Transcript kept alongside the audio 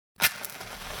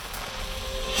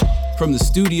from the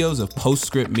studios of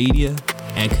Postscript Media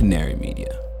and Canary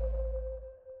Media.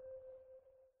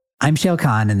 I'm Shayle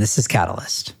Kann, and this is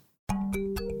Catalyst.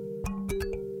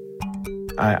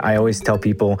 I always tell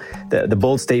people the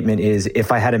bold statement is,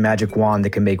 if I had a magic wand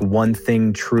that can make one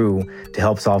thing true to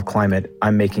help solve climate,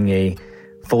 I'm making a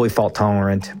fully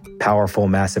fault-tolerant, powerful,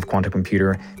 massive quantum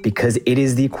computer, because it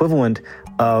is the equivalent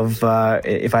of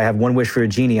if I have one wish for a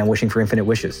genie, I'm wishing for infinite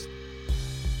wishes.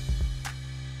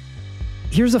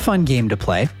 Here's a fun game to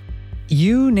play.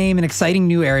 You name an exciting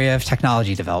new area of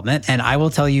technology development, and I will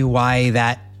tell you why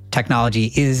that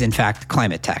technology is, in fact,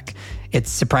 climate tech. It's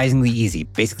surprisingly easy.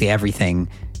 Basically, everything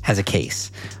has a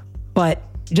case. But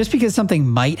just because something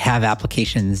might have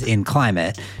applications in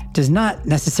climate does not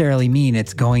necessarily mean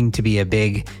it's going to be a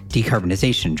big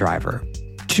decarbonization driver.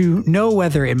 To know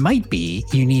whether it might be,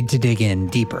 you need to dig in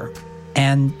deeper.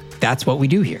 And that's what we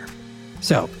do here.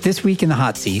 So, this week in the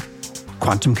hot seat,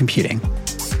 quantum computing.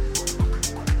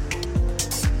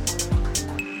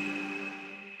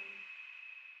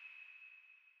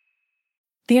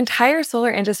 The entire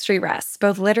solar industry rests,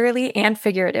 both literally and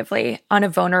figuratively, on a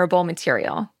vulnerable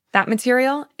material. That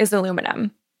material is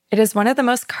aluminum. It is one of the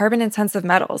most carbon-intensive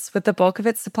metals, with the bulk of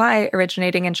its supply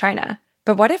originating in China.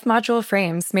 But what if module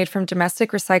frames made from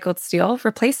domestic recycled steel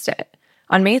replaced it?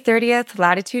 On May 30th,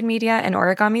 Latitude Media and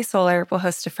Origami Solar will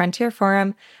host a Frontier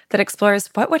Forum that explores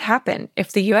what would happen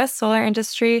if the U.S. solar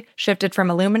industry shifted from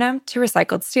aluminum to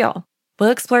recycled steel. We'll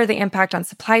explore the impact on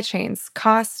supply chains,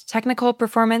 cost, technical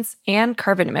performance, and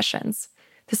carbon emissions.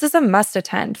 This is a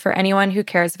must-attend for anyone who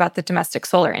cares about the domestic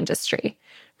solar industry.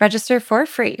 Register for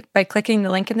free by clicking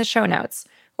the link in the show notes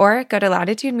or go to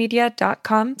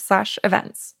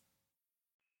latitudemedia.com/events.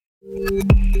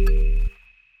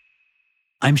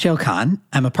 I'm Shayle Kann.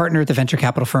 I'm a partner at the venture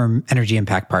capital firm Energy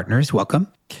Impact Partners. Welcome.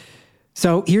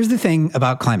 So here's the thing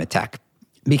about climate tech.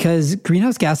 Because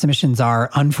greenhouse gas emissions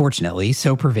are, unfortunately,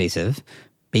 so pervasive,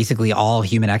 basically all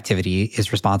human activity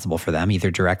is responsible for them, either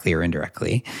directly or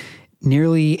indirectly,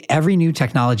 nearly every new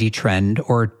technology trend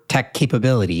or tech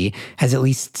capability has at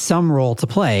least some role to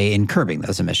play in curbing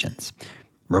those emissions.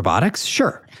 Robotics?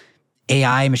 Sure.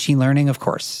 AI, machine learning? Of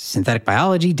course. Synthetic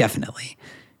biology? Definitely.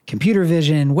 Computer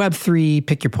vision, Web3,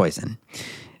 pick your poison.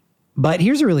 But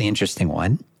here's a really interesting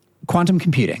one. Quantum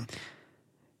computing.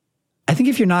 I think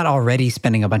if you're not already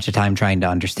spending a bunch of time trying to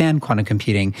understand quantum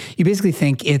computing, you basically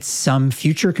think it's some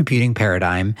future computing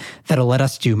paradigm that'll let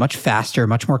us do much faster,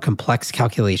 much more complex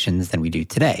calculations than we do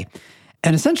today.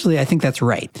 And essentially, I think that's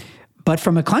right. But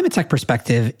from a climate tech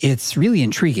perspective, it's really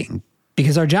intriguing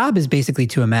because our job is basically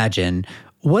to imagine,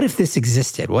 what if this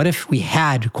existed? What if we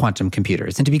had quantum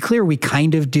computers? And to be clear, we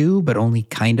kind of do, but only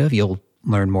kind of. You'll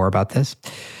learn more about this.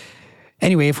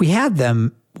 Anyway, if we had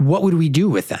them, what would we do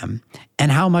with them? And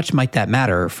how much might that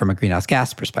matter from a greenhouse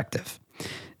gas perspective?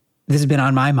 This has been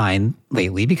on my mind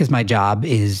lately because my job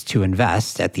is to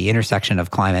invest at the intersection of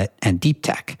climate and deep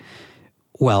tech.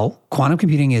 Well, quantum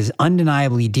computing is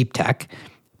undeniably deep tech,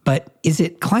 but is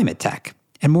it climate tech?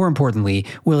 And more importantly,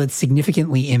 will it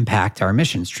significantly impact our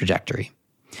emissions trajectory?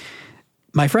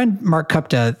 My friend Mark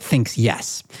Kupta thinks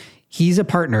yes. He's a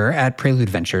partner at Prelude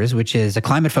Ventures, which is a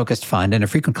climate-focused fund and a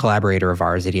frequent collaborator of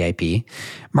ours at EIP.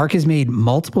 Mark has made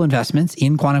multiple investments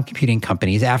in quantum computing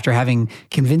companies after having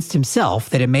convinced himself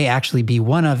that it may actually be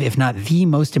one of, if not the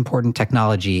most important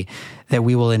technology that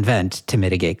we will invent to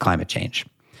mitigate climate change.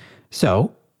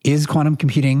 So, is quantum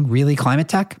computing really climate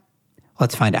tech?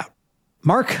 Let's find out.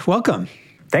 Mark, welcome.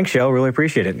 Thanks, Shayle. Really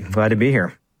appreciate it. Glad to be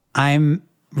here. I'm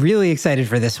really excited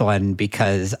for this one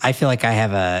because I feel like I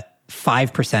have a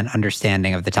 5%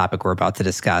 understanding of the topic we're about to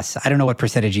discuss. I don't know what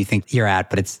percentage you think you're at,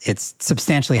 but it's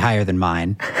substantially higher than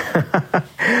mine.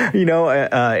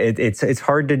 It's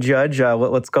hard to judge.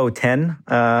 Let's go 10,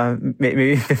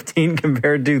 maybe 15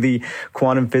 compared to the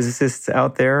quantum physicists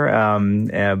out there.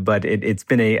 But it's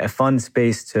been a fun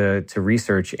space to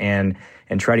research and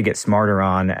try to get smarter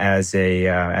on as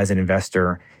an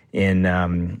investor in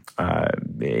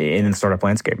the startup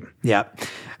landscape. Yeah.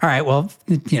 All right. Well,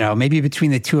 maybe between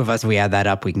the two of us, we add that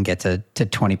up, we can get to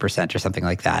 20% or something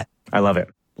like that. I love it.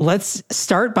 Let's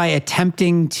start by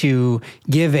attempting to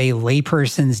give a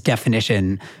layperson's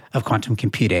definition of quantum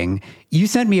computing. You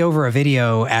sent me over a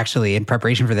video, actually, in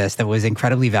preparation for this that was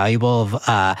incredibly valuable of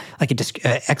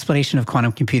explanation of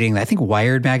quantum computing that I think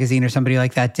Wired magazine or somebody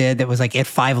like that did. That was like at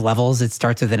 5 levels. It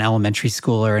starts with an elementary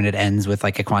schooler and it ends with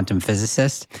like a quantum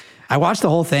physicist. I watched the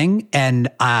whole thing and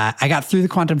I got through the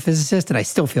quantum physicist and I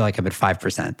still feel like I'm at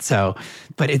 5%. So,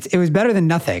 but it was better than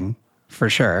nothing for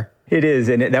sure. It is,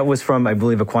 and that was from, I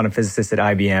believe, a quantum physicist at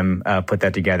IBM put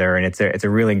that together, and it's a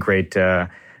really great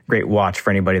watch for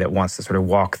anybody that wants to sort of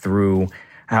walk through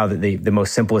how the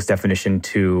most simplest definition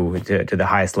to the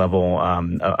highest level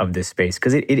of this space,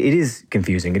 because it is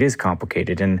confusing, it is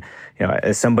complicated, and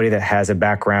as somebody that has a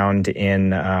background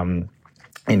in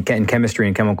chemistry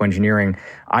and chemical engineering,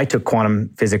 I took quantum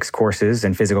physics courses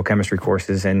and physical chemistry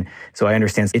courses, and so I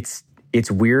understand it's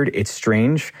weird, it's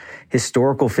strange.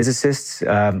 Historical physicists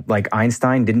like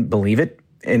Einstein didn't believe it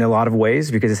in a lot of ways,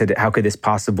 because they said, how could this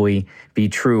possibly be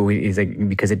true?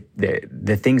 Because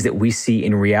the things that we see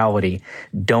in reality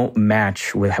don't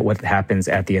match with what happens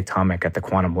at the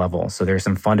quantum level. So there's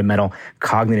some fundamental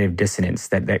cognitive dissonance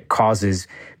that causes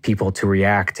people to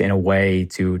react in a way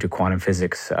to quantum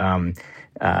physics.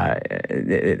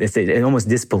 It's almost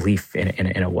disbelief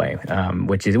in a way,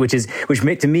 which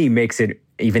to me makes it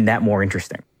even that more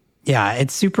interesting. Yeah, a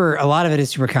lot of it is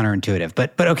super counterintuitive.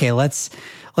 But okay, let's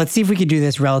see if we could do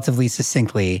this relatively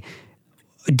succinctly.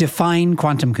 Define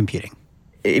quantum computing.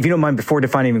 If you don't mind, before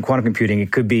defining even quantum computing,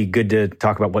 it could be good to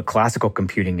talk about what classical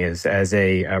computing is as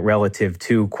a relative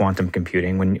to quantum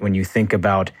computing. When you think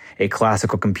about a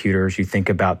classical computers, you think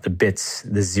about the bits,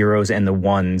 the zeros and the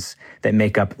ones that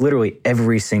make up literally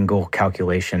every single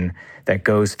calculation that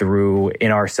goes through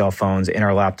in our cell phones, in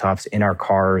our laptops, in our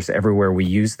cars, everywhere we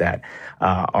use that,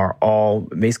 are all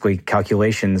basically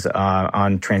calculations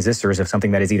on transistors of something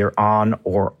that is either on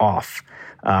or off.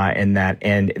 And that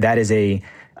is a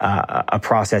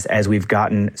process as we've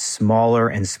gotten smaller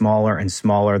and smaller and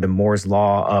smaller. The Moore's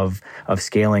law of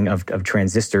scaling of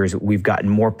transistors, we've gotten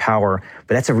more power,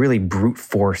 but that's a really brute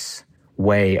force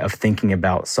way of thinking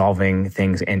about solving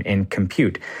things and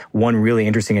compute. One really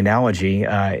interesting analogy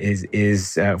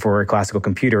is for a classical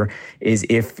computer is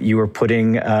if you were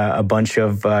putting a bunch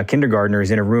of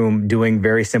kindergartners in a room doing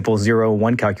very simple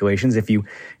 0-1 calculations. If you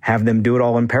have them do it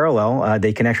all in parallel,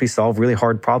 they can actually solve really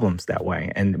hard problems that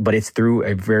way. But it's through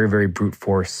a very, very brute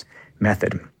force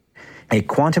method. A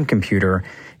quantum computer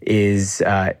is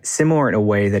similar in a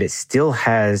way that it still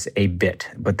has a bit,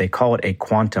 but they call it a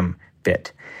quantum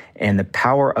bit. And the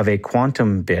power of a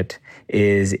quantum bit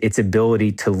is its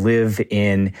ability to live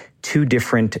in two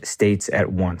different states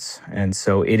at once. And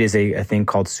so it is a thing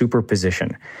called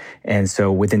superposition. And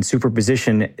so within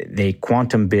superposition, the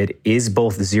quantum bit is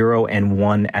both 0 and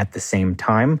 1 at the same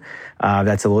time.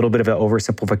 That's a little bit of an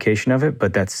oversimplification of it,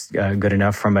 but that's good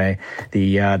enough from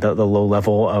the low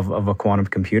level of a quantum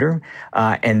computer.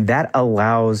 And that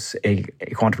allows a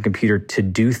quantum computer to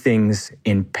do things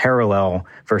in parallel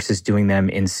versus doing them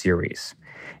in series.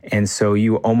 And so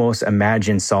you almost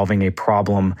imagine solving a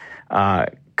problem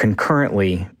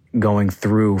concurrently, going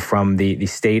through from the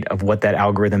state of what that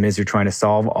algorithm is you're trying to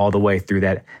solve all the way through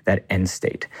that end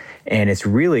state. And it's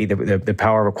really the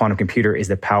power of a quantum computer is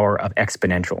the power of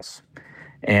exponentials.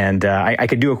 And I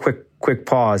could do a quick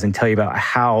pause and tell you about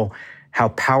how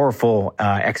powerful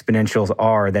exponentials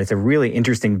are. That's a really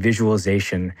interesting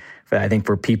visualization, I think,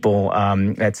 for people.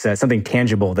 That's something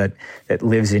tangible that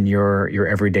lives in your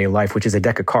everyday life, which is a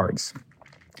deck of cards.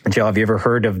 And Jill, have you ever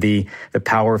heard of the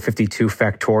power of 52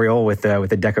 factorial with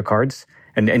a deck of cards?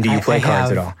 And do you play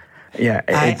cards at all? Yeah,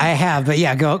 I have, but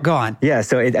yeah, go on. Yeah,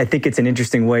 so I think it's an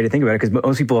interesting way to think about it, because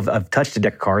most people have touched a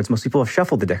deck of cards. Most people have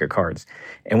shuffled a deck of cards.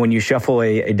 And when you shuffle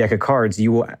a deck of cards,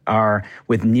 you are,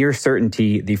 with near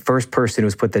certainty, the first person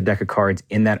who's put the deck of cards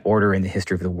in that order in the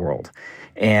history of the world.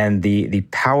 And the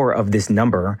power of this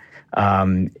number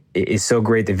is so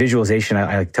great. The visualization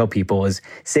I tell people is,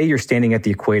 say you're standing at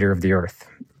the equator of the Earth,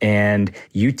 and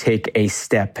you take a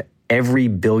step every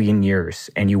billion years,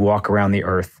 and you walk around the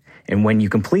Earth. And when you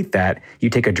complete that,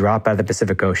 you take a drop out of the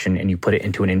Pacific Ocean and you put it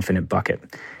into an infinite bucket.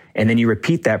 And then you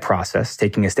repeat that process,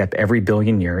 taking a step every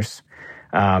billion years.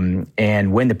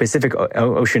 And when the Pacific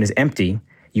Ocean is empty,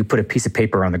 you put a piece of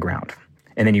paper on the ground.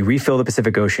 And then you refill the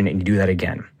Pacific Ocean and you do that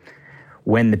again.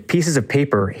 When the pieces of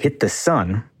paper hit the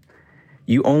sun,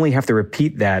 you only have to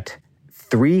repeat that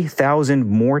 3,000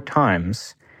 more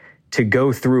times to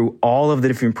go through all of the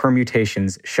different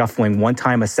permutations, shuffling one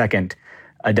time a second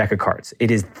a deck of cards. It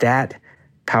is that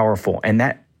powerful. And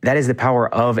that is the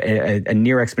power of a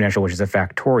near exponential, which is a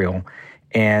factorial.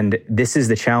 And this is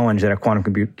the challenge that a quantum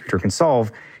computer can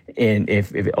solve in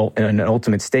an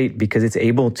ultimate state, because it's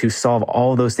able to solve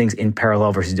all of those things in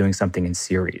parallel versus doing something in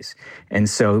series. And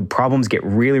so problems get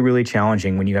really, really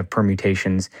challenging when you have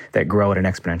permutations that grow at an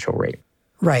exponential rate.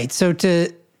 Right. So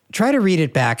to try to read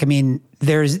it back, I mean,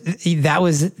 that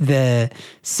was the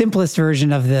simplest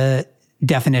version of the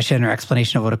definition or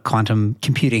explanation of what a quantum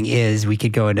computing is. We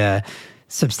could go into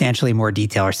substantially more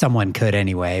detail, or someone could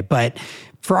anyway. But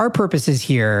for our purposes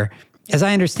here, as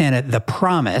I understand it, the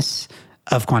promise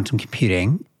of quantum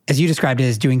computing, as you described it,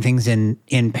 is doing things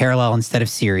in parallel instead of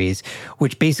series,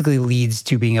 which basically leads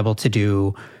to being able to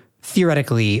do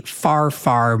theoretically far,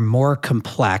 far more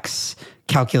complex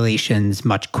calculations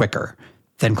much quicker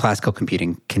than classical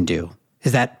computing can do.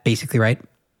 Is that basically right?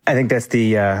 I think that's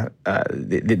the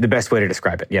best way to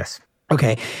describe it, yes.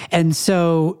 Okay. And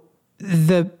so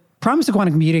the promise of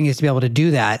quantum computing is to be able to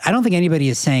do that. I don't think anybody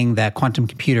is saying that quantum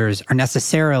computers are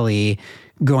necessarily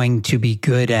going to be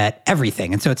good at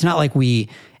everything. And so it's not like we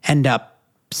end up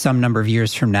some number of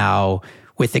years from now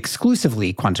with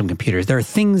exclusively quantum computers. There are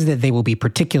things that they will be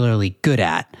particularly good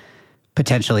at,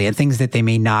 potentially, and things that they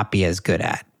may not be as good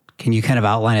at. Can you kind of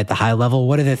outline at the high level?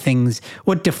 What are the things,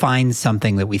 what defines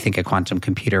something that we think a quantum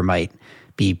computer might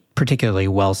be particularly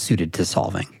well suited to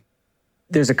solving?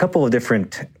 There's a couple of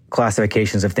different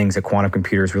classifications of things that quantum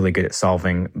computer is really good at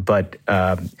solving, but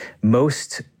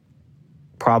most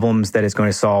problems that it's going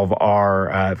to solve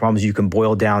are problems you can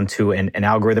boil down to an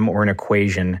algorithm or an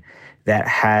equation that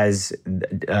has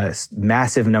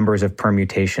massive numbers of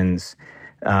permutations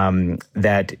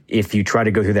that if you try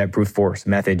to go through that brute force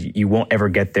method, you won't ever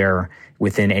get there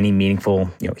within any meaningful,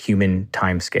 human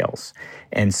timescales.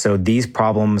 And so these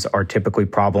problems are typically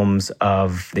problems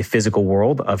of the physical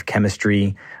world, of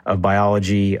chemistry, of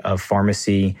biology, of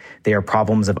pharmacy. They are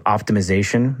problems of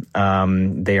optimization.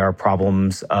 They are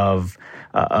problems of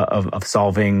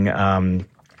solving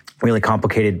really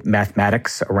complicated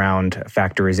mathematics around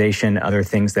factorization, other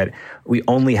things that we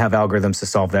only have algorithms to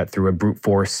solve that through a brute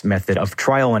force method of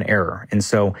trial and error. And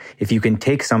so if you can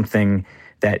take something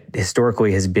that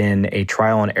historically has been a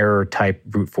trial and error type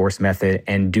brute force method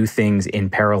and do things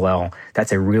in parallel,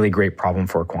 that's a really great problem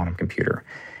for a quantum computer.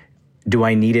 Do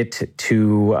I need it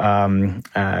to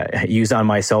use on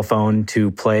my cell phone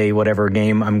to play whatever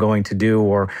game I'm going to do,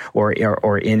 or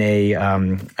in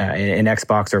an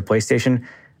Xbox or a PlayStation?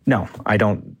 No, I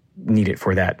don't need it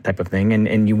for that type of thing,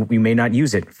 and you may not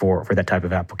use it for that type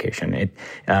of application.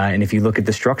 And if you look at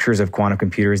the structures of quantum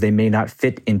computers, they may not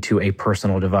fit into a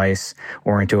personal device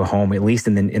or into a home, at least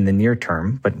in the near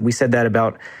term. But we said that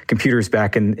about computers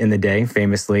back in the day,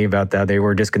 famously, about that they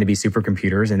were just going to be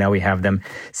supercomputers, and now we have them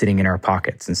sitting in our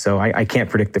pockets. And so I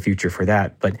can't predict the future for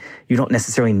that, but you don't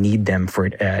necessarily need them for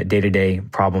day-to-day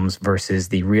problems versus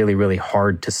the really, really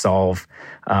hard to solve,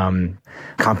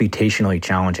 computationally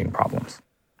challenging problems.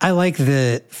 I like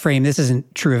the frame. This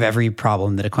isn't true of every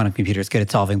problem that a quantum computer is good at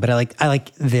solving, but I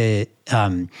like the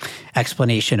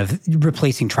explanation of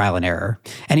replacing trial and error.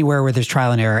 Anywhere where there's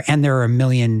trial and error, and there are a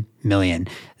million,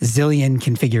 zillion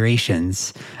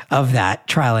configurations of that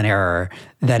trial and error,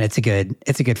 then it's a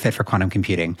good fit for quantum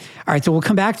computing. All right, so we'll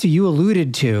come back to, you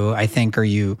alluded to, I think, or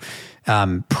you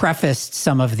prefaced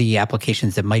some of the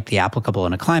applications that might be applicable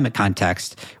in a climate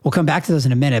context. We'll come back to those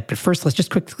in a minute, but first let's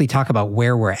just quickly talk about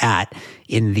where we're at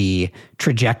in the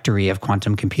trajectory of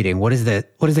quantum computing. What is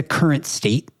the current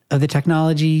state of the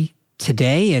technology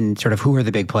today, and sort of who are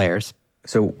the big players?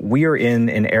 So we are in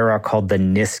an era called the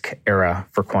NISQ era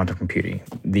for quantum computing,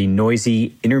 the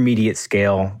noisy intermediate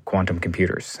scale quantum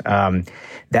computers.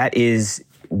 That is,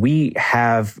 we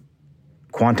have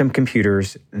quantum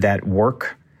computers that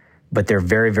work, but they're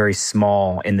very, very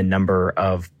small in the number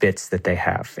of bits that they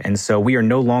have. And so we are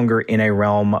no longer in a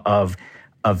realm of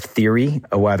theory,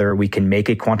 whether we can make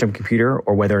a quantum computer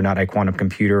or whether or not a quantum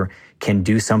computer can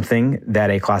do something that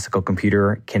a classical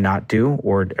computer cannot do,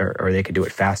 or they could do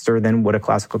it faster than what a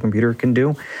classical computer can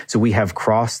do. So we have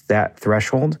crossed that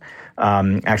threshold.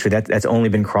 Actually, that's only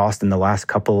been crossed in the last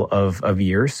couple of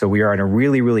years. So we are in a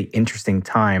really, really interesting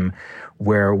time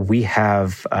where we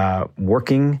have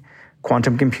working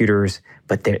quantum computers,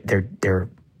 but they're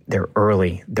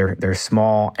early, they're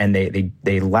small, and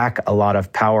they lack a lot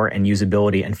of power and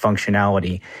usability and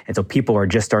functionality. And so people are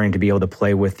just starting to be able to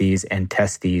play with these and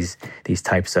test these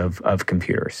types of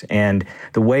computers. And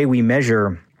the way we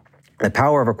measure the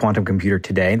power of a quantum computer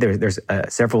today, there's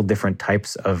several different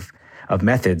types of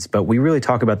methods, but we really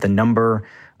talk about the number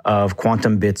of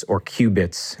quantum bits or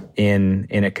qubits in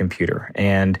a computer.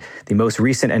 And the most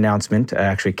recent announcement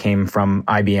actually came from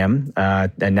IBM,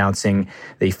 announcing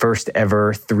the first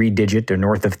ever 3-digit or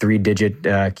north of 3-digit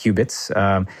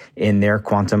qubits in their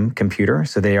quantum computer.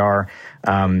 So they are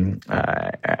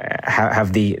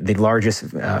have the largest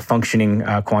functioning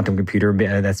quantum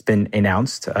computer that's been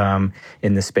announced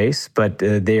in the space, but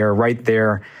they are right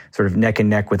there, sort of neck and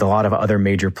neck with a lot of other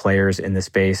major players in the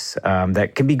space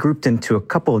that can be grouped into a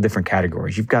couple of different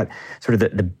categories. You've got sort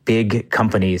of the big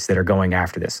companies that are going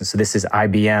after this. And so this is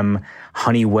IBM,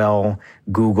 Honeywell,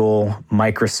 Google,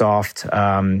 Microsoft,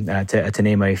 to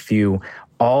name a few.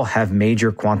 All have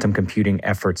major quantum computing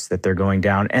efforts that they're going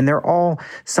down, and they're all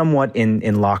somewhat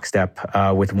in lockstep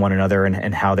with one another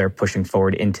and how they're pushing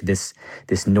forward into this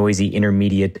noisy,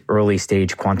 intermediate, early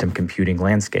stage quantum computing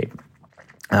landscape.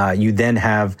 You then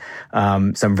have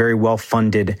some very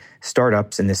well-funded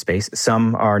startups in this space.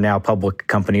 Some are now public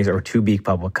companies or to be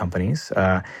public companies.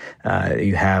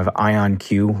 You have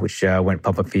IonQ, which went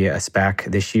public via a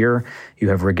SPAC this year. You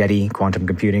have Rigetti Quantum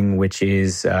Computing, which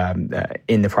is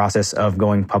in the process of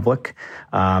going public.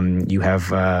 You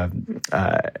have a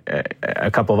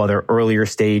couple of other earlier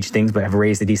stage things, but have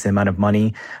raised a decent amount of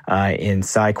money in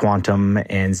PsiQuantum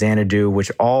and Xanadu,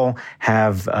 which all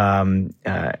have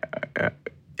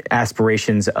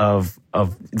aspirations of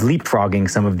leapfrogging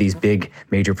some of these big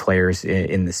major players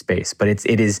in the space. But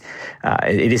it is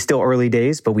still early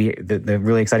days, but the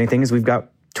really exciting thing is we've got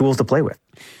tools to play with.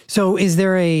 So is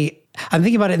there I'm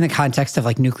thinking about it in the context of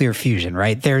like nuclear fusion,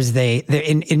 right? There's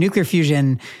in nuclear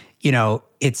fusion,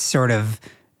 it's sort of,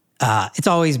 it's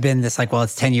always been this like, well,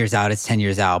 it's 10 years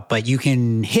out, but you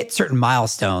can hit certain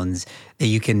milestones that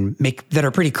you can make that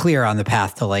are pretty clear on the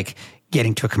path to like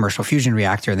getting to a commercial fusion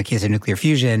reactor. In the case of nuclear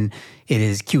fusion, it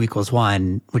is Q equals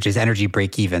 1, which is energy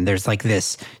break even. There's like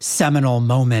this seminal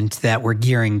moment that we're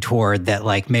gearing toward that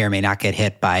like may or may not get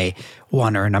hit by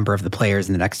one or a number of the players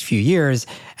in the next few years.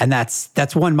 And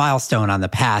that's one milestone on the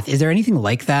path. Is there anything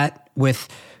like that with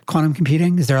quantum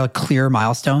computing? Is there a clear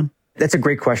milestone? That's a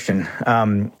great question.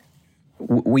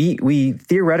 We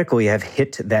theoretically have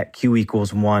hit that Q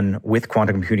equals 1 with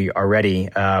quantum computing already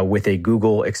with a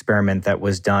Google experiment that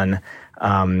was done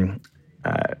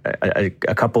a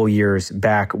couple years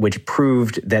back, which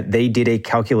proved that they did a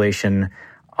calculation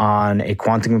on a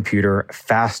quantum computer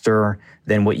faster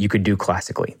than what you could do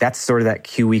classically. That's sort of that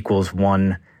Q equals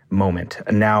 1 moment.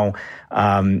 Now,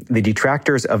 the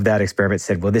detractors of that experiment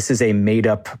said, well, this is a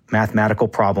made-up mathematical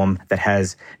problem that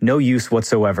has no use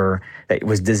whatsoever, that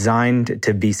was designed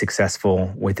to be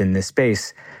successful within this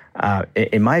space.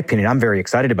 In my opinion, I'm very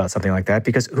excited about something like that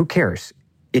because who cares?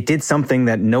 It did something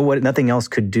that nothing else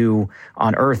could do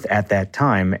on Earth at that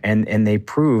time, and they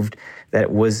proved that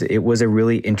it was a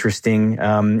really interesting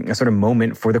sort of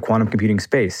moment for the quantum computing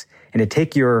space. And to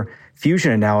take your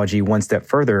fusion analogy one step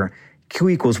further, Q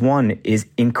equals 1 is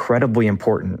incredibly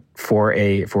important for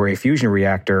a fusion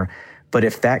reactor. But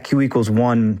if that Q equals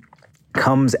 1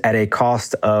 comes at a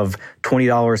cost of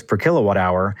 $20 per kilowatt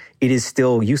hour, it is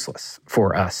still useless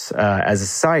for us as a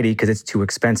society because it's too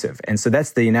expensive. And so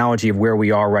that's the analogy of where we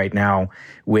are right now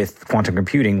with quantum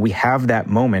computing. We have that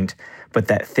moment, but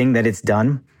that thing that it's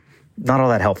done, not all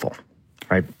that helpful.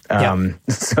 Right. Yeah.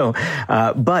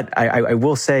 But I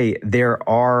will say there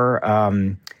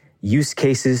are use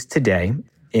cases today,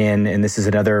 and this is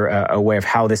another a way of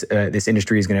how this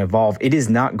industry is going to evolve. It is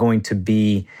not going to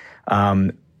be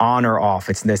on or off.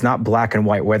 It's not black and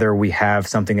white whether we have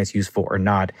something that's useful or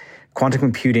not. Quantum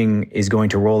computing is going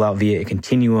to roll out via a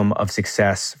continuum of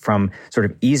success from sort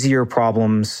of easier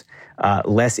problems,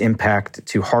 less impact,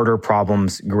 to harder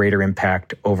problems, greater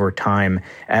impact over time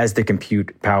as the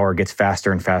compute power gets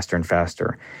faster and faster and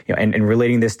faster. And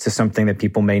relating this to something that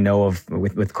people may know of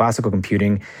with classical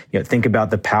computing, think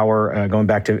about the power going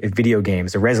back to video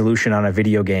games, the resolution on a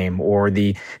video game, or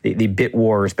the bit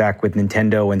wars back with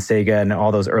Nintendo and Sega and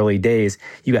all those early days.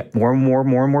 You got more and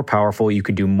more powerful. You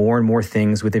could do more and more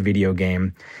things with a video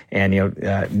game. And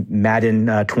Madden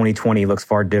 2020 looks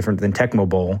far different than Tecmo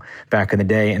Bowl back in the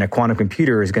day, and a quantum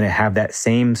computer is going to have that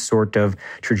same sort of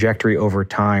trajectory over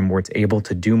time where it's able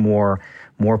to do more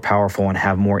powerful and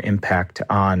have more impact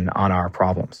on our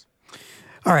problems.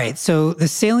 All right. So the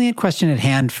salient question at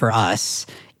hand for us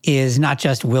is not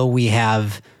just will we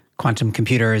have quantum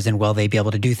computers and will they be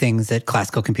able to do things that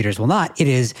classical computers will not? It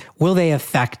is, will they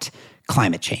affect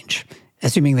climate change?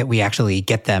 Assuming that we actually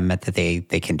get them that they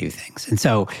can do things. And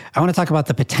so I want to talk about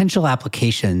the potential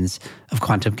applications of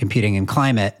quantum computing and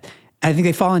climate. I think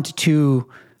they fall into two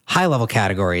high-level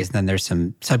categories, and then there's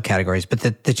some subcategories. But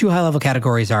the two high-level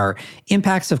categories are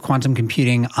impacts of quantum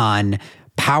computing on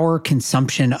power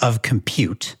consumption of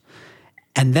compute.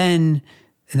 And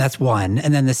that's one.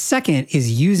 And then the second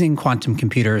is using quantum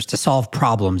computers to solve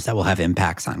problems that will have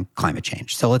impacts on climate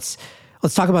change. So let's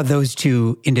talk about those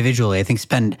two individually. I think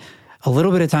spend a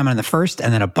little bit of time on the first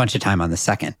and then a bunch of time on the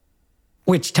second.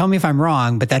 Which, tell me if I'm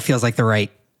wrong, but that feels like the right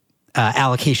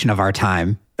allocation of our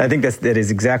time. I think that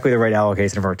is exactly the right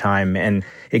allocation of our time, and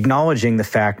acknowledging the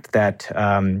fact that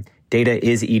data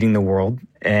is eating the world,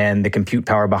 and the compute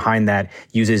power behind that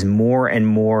uses more and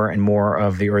more and more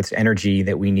of the Earth's energy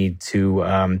that we need to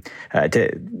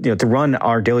run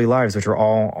our daily lives, which are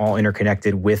all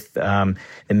interconnected with the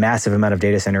massive amount of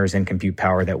data centers and compute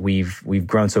power that we've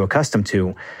grown so accustomed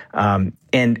to.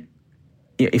 And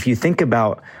if you think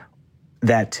about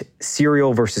that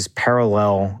serial versus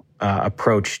parallel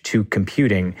approach to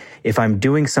computing. If I'm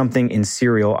doing something in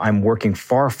serial, I'm working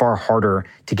far, far harder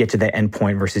to get to the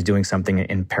endpoint versus doing something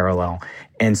in parallel.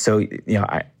 And so,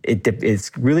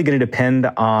 it's really going to depend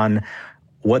on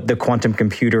what the quantum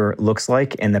computer looks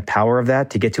like and the power of that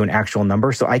to get to an actual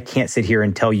number. So I can't sit here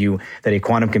and tell you that a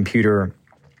quantum computer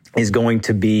is going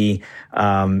to be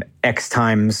X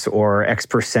times or X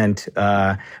percent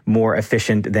more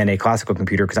efficient than a classical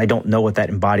computer, because I don't know what that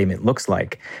embodiment looks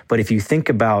like. But if you think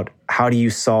about how do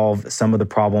you solve some of the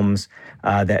problems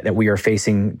that we are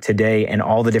facing today and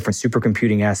all the different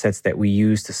supercomputing assets that we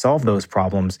use to solve those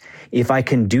problems, if I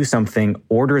can do something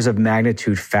orders of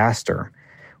magnitude faster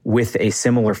with a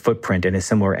similar footprint and a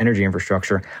similar energy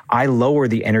infrastructure, I lower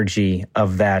the energy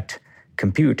of that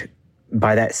compute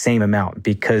by that same amount,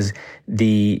 because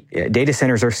the data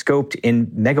centers are scoped in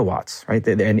megawatts, right?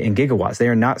 In gigawatts. They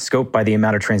are not scoped by the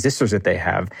amount of transistors that they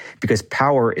have, because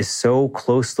power is so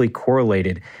closely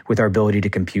correlated with our ability to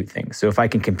compute things. So if I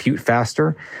can compute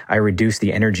faster, I reduce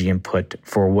the energy input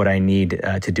for what I need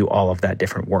to do all of that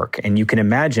different work. And you can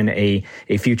imagine a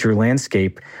future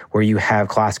landscape where you have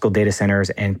classical data centers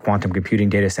and quantum computing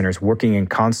data centers working in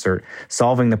concert,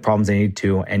 solving the problems they need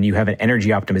to, and you have an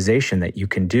energy optimization that you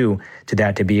can do to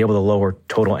that to be able to lower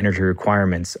total energy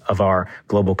requirements of our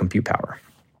global compute power.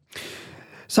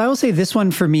 So I will say this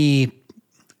one for me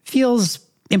feels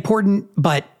important,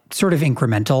 but sort of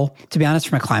incremental, to be honest,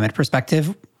 from a climate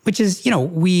perspective, which is,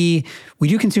 we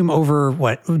do consume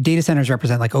data centers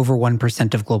represent like over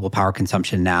 1% of global power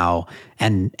consumption now,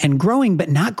 and growing, but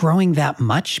not growing that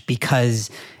much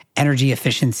because energy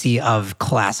efficiency of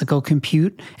classical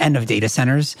compute and of data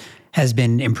centers has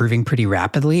been improving pretty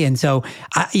rapidly. And so,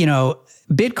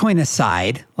 Bitcoin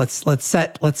aside, let's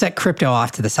set crypto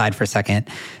off to the side for a second.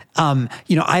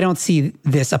 I don't see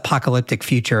this apocalyptic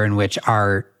future in which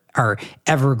our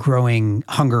ever-growing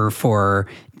hunger for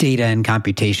data and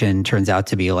computation turns out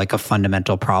to be like a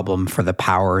fundamental problem for the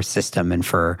power system and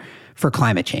for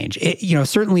climate change.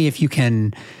 Certainly if you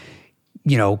can,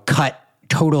 cut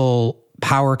total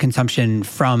power consumption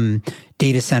from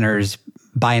data centers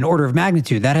by an order of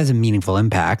magnitude, that has a meaningful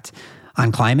impact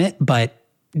on climate. But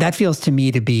that feels to me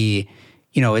to be,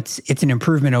 it's an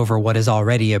improvement over what is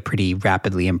already a pretty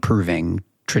rapidly improving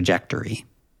trajectory.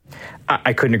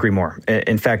 I couldn't agree more.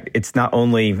 In fact, it's not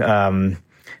only the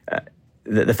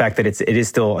fact that it is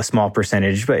still a small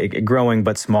percentage, but growing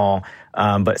but small.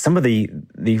 But some of the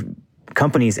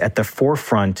companies at the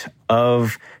forefront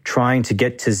of trying to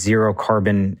get to zero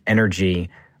carbon energy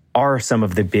are some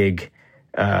of the big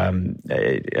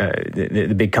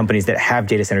the big companies that have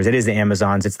data centers. It is the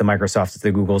Amazons, it's the Microsofts, it's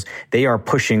the Googles. They are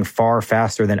pushing far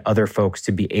faster than other folks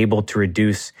to be able to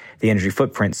reduce the energy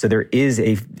footprint. So there is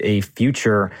a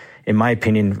future, in my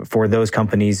opinion, for those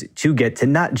companies to get to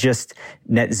not just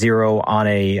net zero on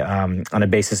a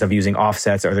basis of using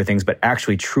offsets or other things, but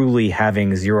actually truly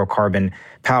having zero carbon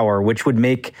power, which would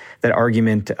make that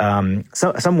argument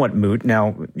somewhat moot.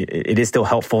 Now, it is still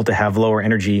helpful to have lower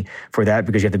energy for that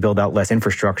because you have to build out less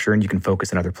infrastructure and you can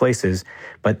focus in other places.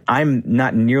 But I'm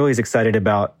not nearly as excited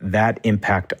about that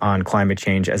impact on climate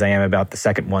change as I am about the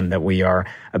second one that we are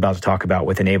about to talk about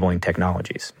with enabling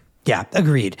technologies. Yeah,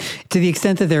 agreed. To the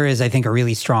extent that there is, I think, a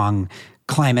really strong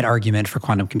climate argument for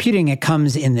quantum computing, it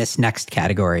comes in this next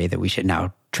category that we should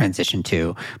now transition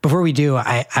to. Before we do,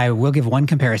 I will give one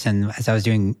comparison. As I was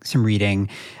doing some reading,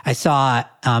 I saw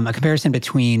a comparison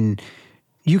between,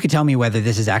 you could tell me whether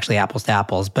this is actually apples to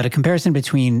apples, but a comparison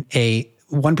between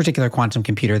one particular quantum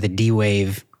computer, the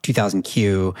D-Wave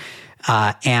 2000Q,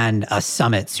 and a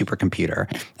Summit supercomputer,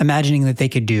 imagining that they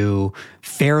could do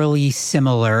fairly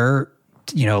similar,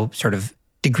 sort of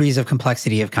degrees of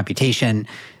complexity of computation.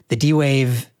 The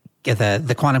D-Wave,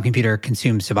 the quantum computer,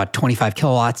 consumes about 25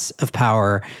 kilowatts of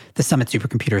power. The Summit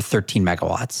supercomputer, 13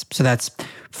 megawatts. So that's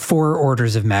 4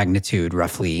 orders of magnitude,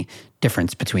 roughly,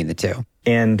 difference between the two.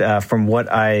 And from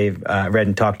what I've read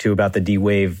and talked to about the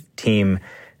D-Wave team,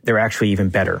 they're actually even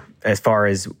better as far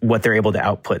as what they're able to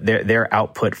output. Their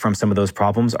output from some of those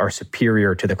problems are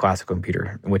superior to the classical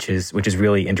computer, which is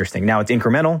really interesting. Now, it's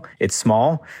incremental, it's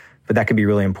small, but that could be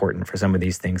really important for some of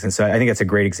these things. And so I think that's a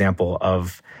great example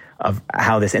of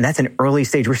how this, and that's an early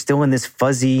stage. We're still in this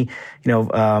fuzzy,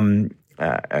 early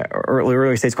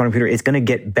stage quantum computer. It's going to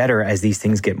get better as these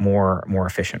things get more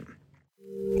efficient.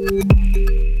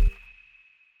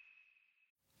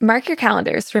 Mark your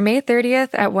calendars for May 30th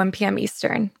at 1 p.m.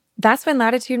 Eastern. That's when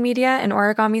Latitude Media and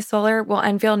Origami Solar will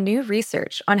unveil new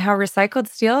research on how recycled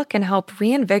steel can help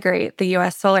reinvigorate the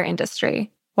U.S. solar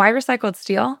industry. Why recycled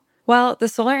steel? Well, the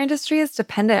solar industry is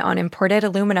dependent on imported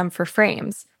aluminum for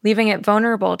frames, leaving it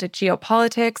vulnerable to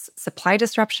geopolitics, supply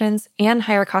disruptions, and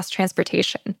higher cost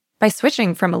transportation. By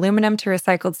switching from aluminum to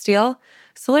recycled steel,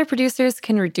 solar producers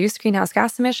can reduce greenhouse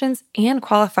gas emissions and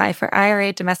qualify for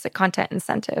IRA domestic content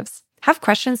incentives. Have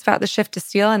questions about the shift to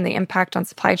steel and the impact on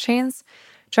supply chains?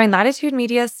 Join Latitude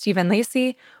Media's Stephen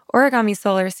Lacey, Origami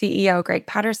Solar CEO Greg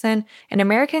Patterson, and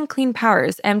American Clean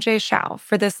Power's MJ Shao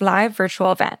for this live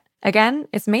virtual event. Again,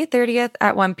 it's May 30th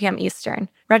at 1 p.m. Eastern.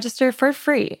 Register for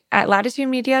free at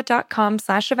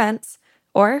latitudemedia.com/events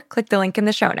or click the link in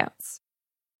the show notes.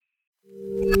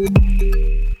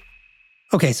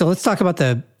 Okay, so let's talk about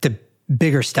the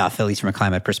bigger stuff, at least from a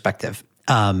climate perspective.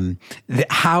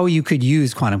 How you could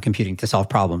use quantum computing to solve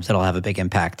problems that'll have a big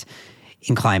impact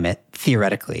in climate,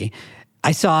 theoretically.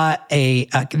 I saw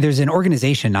there's an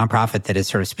organization, nonprofit, that is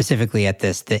sort of specifically at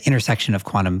the intersection of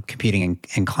quantum computing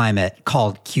and climate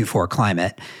called Q4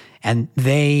 Climate. And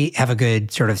they have a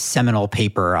good sort of seminal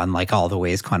paper on like all the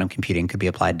ways quantum computing could be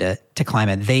applied to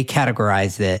climate. They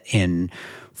categorize it in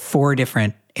 4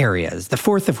 different areas, the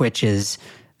fourth of which is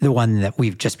the one that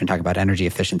we've just been talking about, energy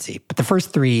efficiency. But the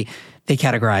first 3 they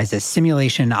categorize as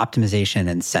simulation, optimization,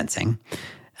 and sensing.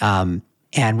 And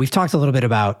we've talked a little bit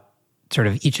about sort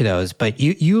of each of those, but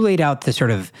you laid out the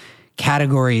sort of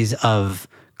categories of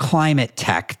climate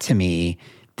tech to me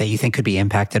that you think could be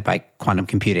impacted by quantum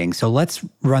computing. So let's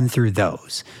run through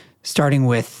those, starting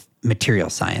with material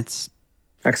science.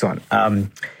 Excellent.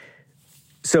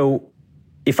 So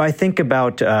if I think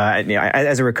about,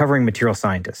 as a recovering material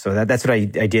scientist, so that's what I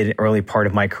did early part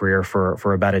of my career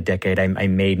for about a decade. I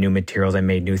made new materials, I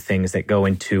made new things that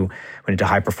went into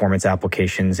high performance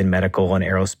applications in medical and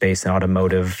aerospace and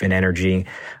automotive and energy.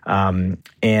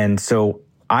 And so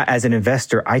as an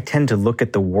investor, I tend to look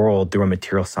at the world through a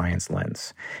material science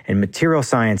lens. And material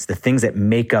science, the things that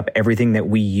make up everything that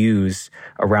we use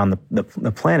around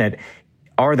the planet,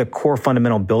 are the core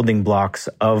fundamental building blocks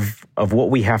of what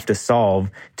we have to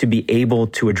solve to be able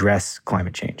to address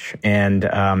climate change. And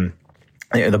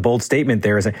the bold statement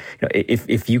there is,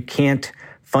 if you can't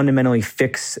fundamentally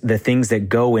fix the things that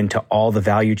go into all the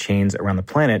value chains around the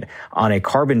planet on a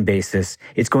carbon basis,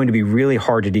 it's going to be really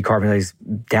hard to decarbonize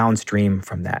downstream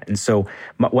from that. And so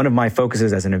one of my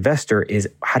focuses as an investor is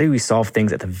how do we solve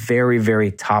things at the very, very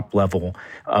top level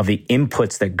of the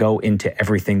inputs that go into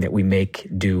everything that we make,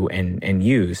 do, and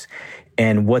use.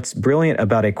 And what's brilliant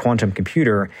about a quantum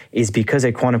computer is because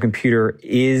a quantum computer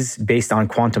is based on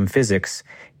quantum physics,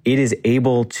 it is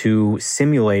able to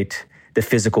simulate the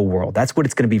physical world. That's what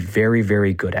it's going to be very,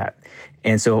 very good at.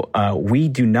 And so we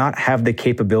do not have the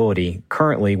capability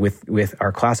currently with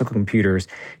our classical computers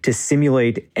to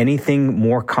simulate anything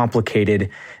more complicated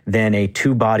than a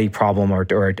 2-body problem or a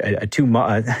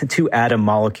 2-atom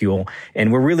molecule.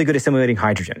 And we're really good at simulating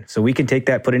hydrogen. So we can take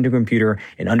that, put it into a computer,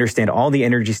 and understand all the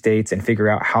energy states and figure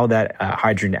out how that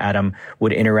hydrogen atom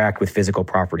would interact with physical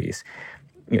properties.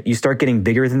 You start getting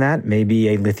bigger than that, maybe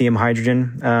a lithium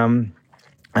hydrogen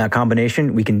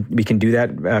combination, we can do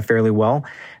that fairly well.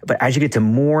 But as you get to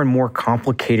more and more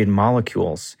complicated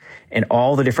molecules and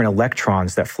all the different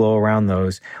electrons that flow around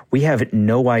those, we have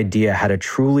no idea how to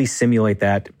truly simulate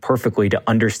that perfectly to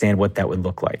understand what that would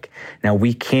look like. Now,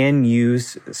 we can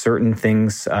use certain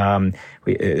things.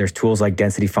 There's tools like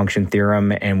density function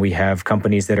theorem, and we have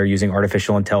companies that are using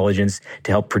artificial intelligence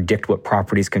to help predict what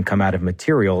properties can come out of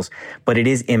materials, but it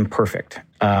is imperfect.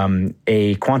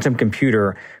 A quantum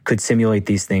computer could simulate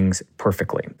these things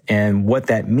perfectly. And what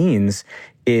that means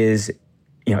is,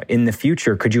 in the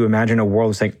future, could you imagine a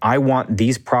world saying, I want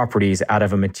these properties out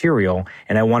of a material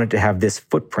and I want it to have this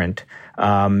footprint?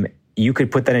 You could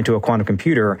put that into a quantum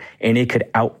computer and it could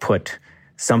output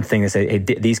something that says, hey,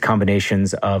 these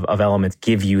combinations of elements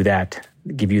give you that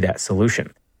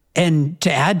solution. And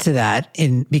to add to that,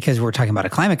 because we're talking about a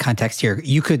climate context here,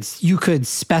 you could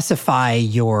specify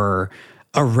your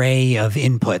array of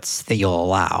inputs that you'll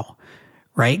allow,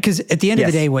 right? Because at the end of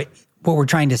the day, what we're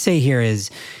trying to say here is,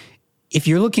 if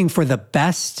you're looking for the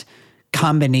best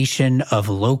combination of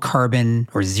low carbon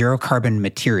or zero carbon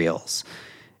materials,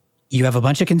 you have a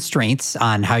bunch of constraints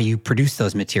on how you produce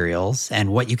those materials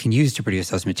and what you can use to produce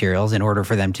those materials in order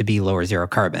for them to be low or zero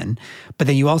carbon. But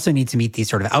then you also need to meet these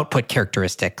sort of output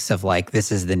characteristics of like,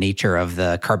 this is the nature of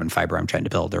the carbon fiber I'm trying to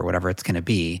build or whatever it's going to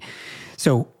be.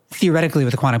 So theoretically,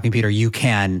 with a quantum computer, you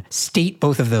can state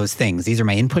both of those things. These are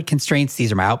my input constraints.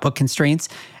 These are my output constraints.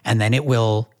 And then it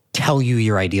will tell you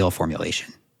your ideal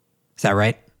formulation. Is that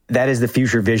right? That is the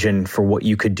future vision for what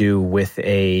you could do with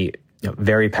a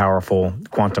very powerful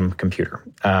quantum computer.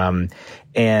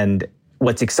 And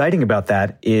what's exciting about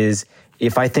that is,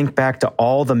 if I think back to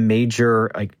all the major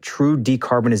true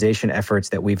decarbonization efforts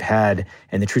that we've had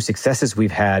and the true successes we've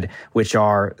had, which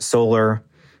are solar,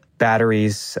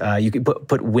 batteries. You could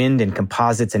put wind and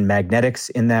composites and magnetics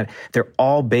in that. They're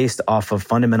all based off of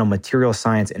fundamental material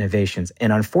science innovations.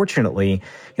 And unfortunately,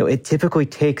 it typically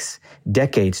takes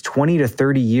decades, 20 to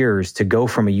 30 years to go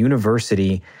from a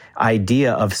university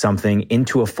idea of something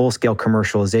into a full-scale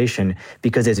commercialization,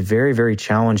 because it's very, very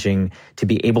challenging to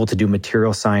be able to do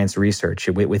material science research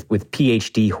with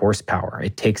PhD horsepower.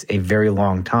 It takes a very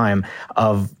long time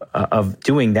of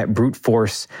doing that brute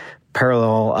force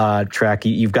parallel track.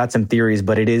 You've got some theories,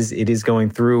 but it is going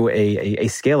through a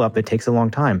scale up that takes a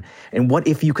long time. And what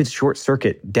if you could short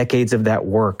circuit decades of that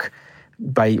work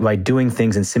by doing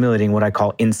things and simulating what I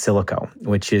call in silico,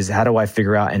 which is how do I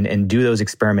figure out and do those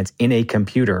experiments in a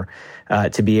computer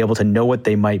to be able to know what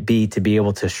they might be, to be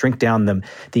able to shrink down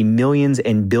the millions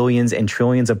and billions and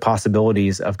trillions of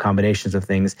possibilities of combinations of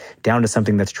things down to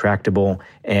something that's tractable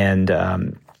and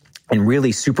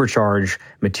really supercharge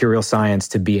material science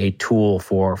to be a tool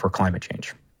for climate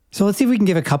change. So let's see if we can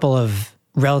give a couple of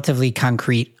relatively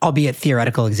concrete, albeit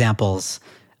theoretical examples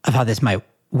of how this might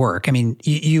work. I mean,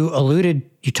 you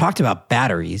talked about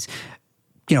batteries.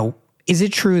 Is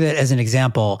it true that, as an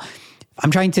example,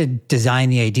 I'm trying to design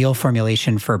the ideal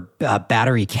formulation for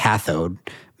battery cathode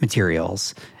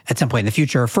materials at some point in the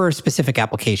future for a specific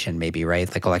application, maybe,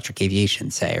 right? Like electric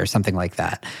aviation, say, or something like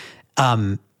that.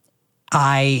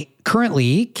 I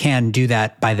currently can do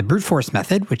that by the brute force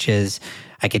method, which is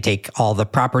I could take all the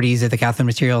properties of the cathode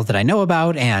materials that I know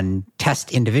about and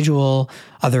test individual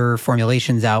other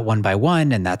formulations out one by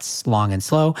one, and that's long and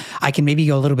slow. I can maybe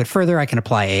go a little bit further. I can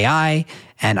apply AI,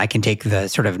 and I can take the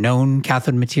sort of known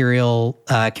cathode material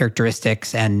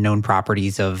characteristics and known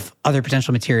properties of other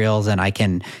potential materials, and I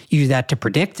can use that to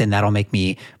predict, and that'll make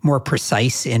me more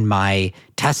precise in my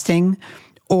testing.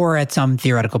 Or at some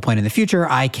theoretical point in the future,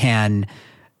 I can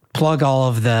plug all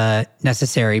of the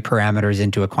necessary parameters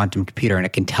into a quantum computer and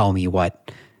it can tell me what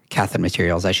cathode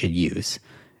materials I should use.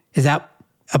 Is that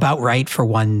about right for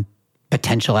one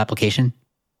potential application?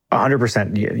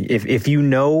 100%. If you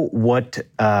know what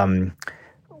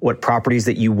properties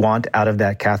that you want out of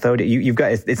that cathode, you've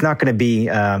got. It's not going to be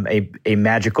a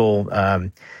magical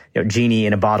genie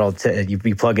in a bottle.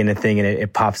 You plug in a thing and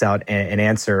it pops out an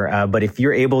answer. But if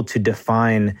you're able to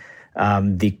define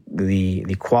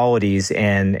the qualities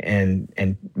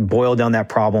and boil down that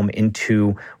problem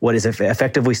into what is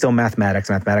effectively still mathematics.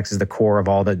 Mathematics is the core of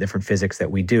all the different physics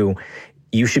that we do.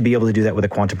 You should be able to do that with a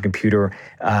quantum computer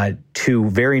to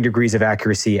varying degrees of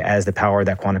accuracy as the power of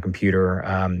that quantum computer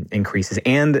increases,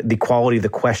 and the quality of the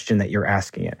question that you're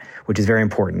asking it, which is very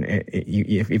important.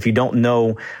 If you don't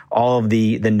know all of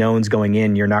the knowns going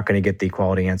in, you're not going to get the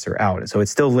quality answer out. So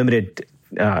it's still limited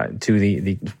to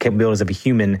the capabilities of a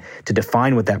human to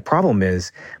define what that problem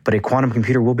is, but a quantum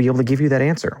computer will be able to give you that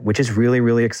answer, which is really,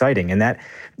 really exciting. And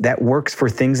that works for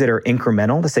things that are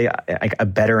incremental, to say a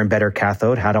better and better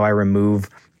cathode. How do I remove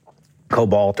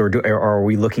cobalt, or are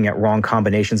we looking at wrong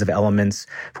combinations of elements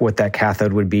for what that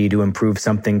cathode would be to improve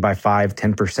something by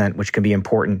 5-10%, which can be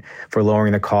important for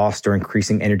lowering the cost or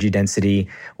increasing energy density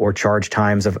or charge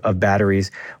times of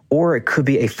batteries. Or it could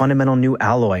be a fundamental new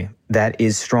alloy that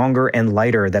is stronger and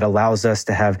lighter that allows us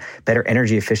to have better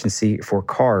energy efficiency for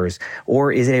cars.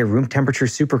 Or is it a room temperature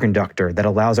superconductor that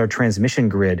allows our transmission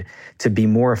grid to be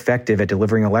more effective at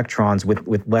delivering electrons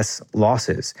with less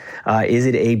losses? Is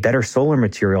it a better solar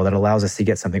material that allows us to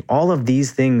get something? All of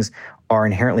these things are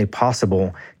inherently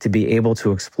possible to be able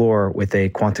to explore with a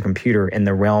quantum computer in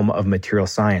the realm of material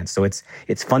science. So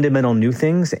it's fundamental new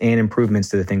things and improvements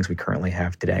to the things we currently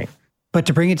have today. But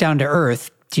to bring it down to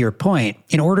earth, to your point,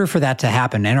 in order for that to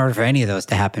happen, in order for any of those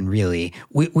to happen, really,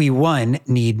 we one,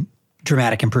 need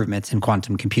dramatic improvements in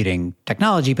quantum computing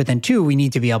technology, but then two, we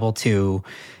need to be able to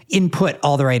input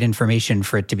all the right information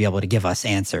for it to be able to give us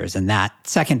answers. And that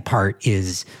second part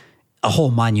is a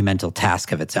whole monumental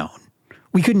task of its own.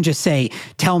 We couldn't just say,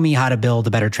 tell me how to build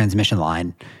a better transmission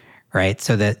line, right?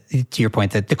 So that, to your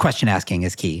point, that the question asking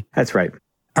is key. That's right.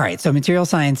 All right, so material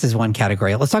science is one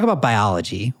category. Let's talk about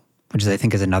biology, which I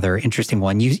think is another interesting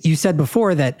one. You said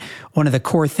before that one of the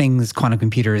core things quantum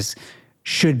computers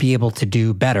should be able to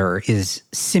do better is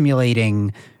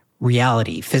simulating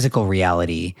reality, physical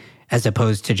reality, as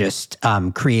opposed to just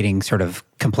creating sort of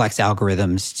complex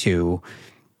algorithms to,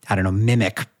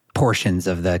 mimic portions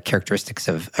of the characteristics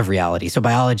of reality. So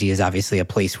biology is obviously a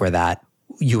place where that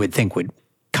you would think would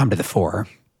come to the fore.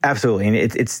 Absolutely. And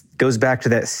it goes back to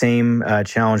that same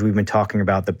challenge we've been talking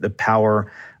about, the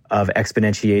power of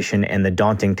exponentiation and the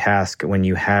daunting task when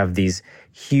you have these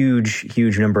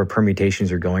huge number of permutations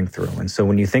you're going through. And so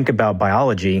when you think about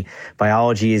biology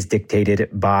is dictated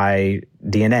by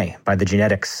DNA, by the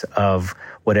genetics of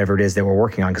whatever it is that we're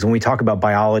working on. Because when we talk about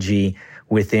biology,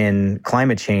 within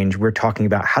climate change, we're talking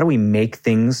about how do we make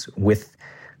things with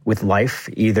life,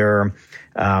 either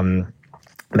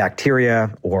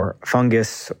bacteria or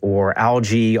fungus or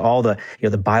algae, all the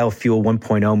the biofuel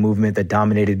 1.0 movement that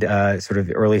dominated sort of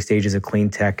the early stages of clean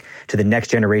tech, to the next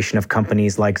generation of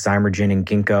companies like Zymergen and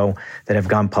Ginkgo that have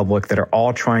gone public, that are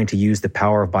all trying to use the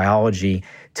power of biology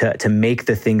to make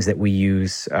the things that we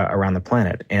use around the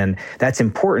planet. And that's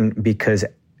important because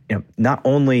not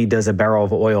only does a barrel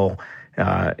of oil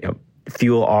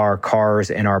fuel our cars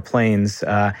and our planes,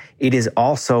 it is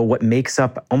also what makes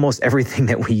up almost everything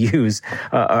that we use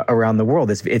around the world.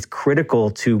 It's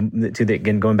critical to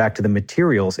again, going back to the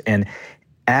materials. And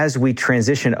as we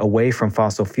transition away from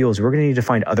fossil fuels, we're going to need to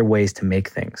find other ways to make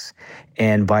things.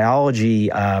 And biology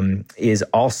is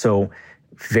also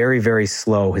very, very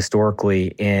slow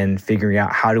historically in figuring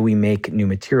out how do we make new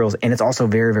materials. And it's also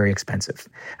very, very expensive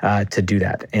to do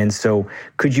that. And so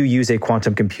could you use a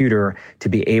quantum computer to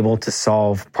be able to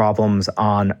solve problems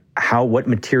on what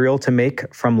material to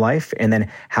make from life, and then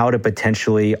how to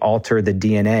potentially alter the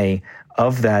DNA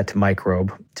of that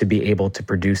microbe to be able to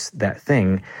produce that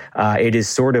thing? It is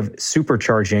sort of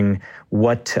supercharging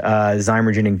what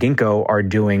Zymergen and Ginkgo are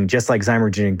doing, just like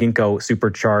Zymergen and Ginkgo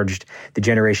supercharged the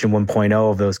generation 1.0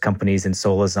 of those companies in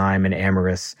Solazyme and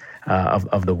Amyris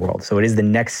of the world. So it is the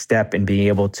next step in being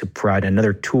able to provide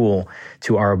another tool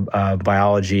to our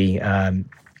biology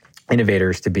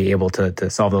innovators to be able to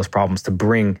solve those problems, to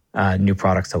bring new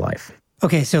products to life.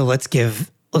 Okay, so let's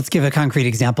give a concrete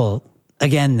example.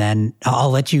 Again, then,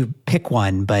 I'll let you pick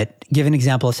one, but give an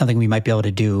example of something we might be able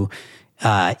to do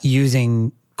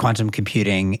using quantum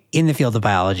computing in the field of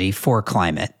biology for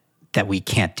climate that we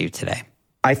can't do today.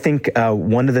 I think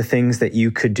one of the things that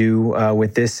you could do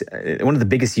with this, one of the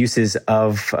biggest uses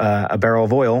of a barrel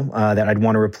of oil that I'd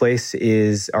want to replace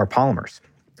is our polymers.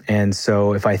 And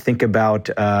so if I think about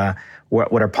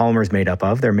what are polymers made up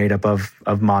of, they're made up of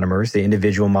monomers, the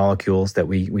individual molecules that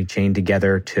we chain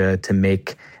together to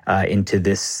make into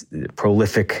this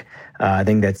prolific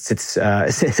thing that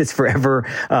sits forever,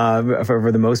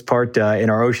 for the most part, in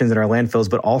our oceans and our landfills,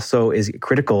 but also is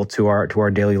critical to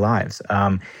our daily lives.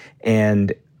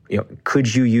 And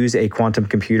could you use a quantum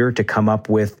computer to come up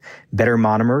with better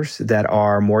monomers that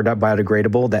are more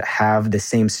biodegradable, that have the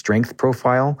same strength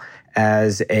profile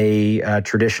as a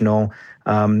traditional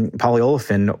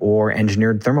polyolefin or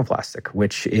engineered thermoplastic,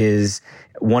 which is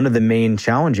one of the main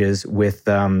challenges with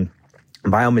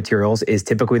biomaterials, is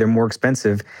typically they're more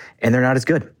expensive and they're not as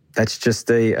good. That's just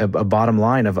a bottom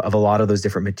line of a lot of those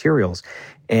different materials.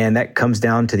 And that comes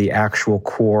down to the actual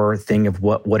core thing of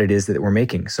what it is that we're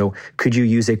making. So could you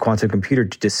use a quantum computer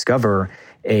to discover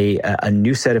a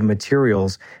new set of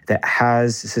materials that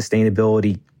has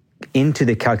sustainability into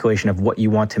the calculation of what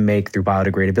you want to make through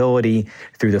biodegradability,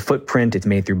 through the footprint, it's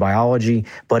made through biology,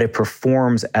 but it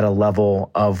performs at a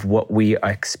level of what we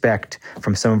expect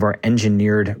from some of our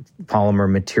engineered polymer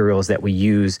materials that we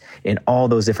use in all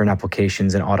those different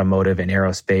applications in automotive and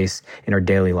aerospace in our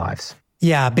daily lives.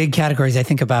 Yeah, big categories I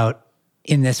think about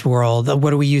in this world.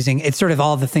 What are we using? It's sort of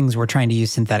all the things we're trying to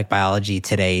use synthetic biology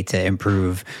today to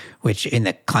improve, which in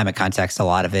the climate context, a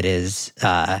lot of it is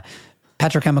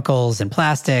petrochemicals and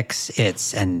plastics,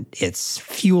 it's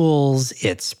fuels,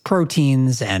 it's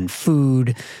proteins and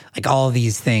food, like all of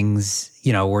these things,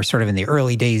 we're sort of in the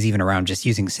early days, even around just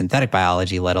using synthetic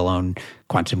biology, let alone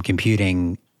quantum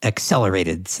computing,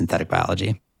 accelerated synthetic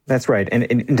biology. That's right.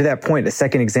 And to that point, a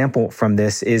second example from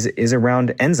this is around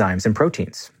enzymes and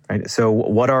proteins, right? So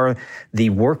what are the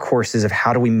workhorses of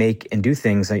how do we make and do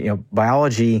things?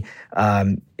 Biology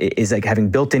is like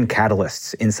having built-in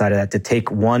catalysts inside of that to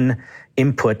take one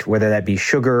input, whether that be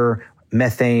sugar,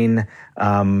 methane,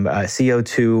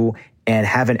 CO2, and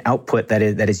have an output that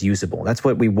is usable. That's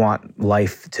what we want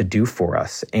life to do for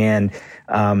us. And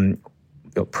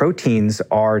proteins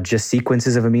are just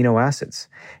sequences of amino acids.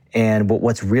 And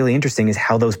what's really interesting is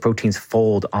how those proteins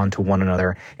fold onto one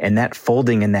another. And that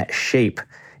folding and that shape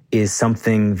is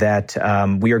something that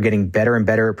we are getting better and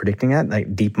better at predicting at.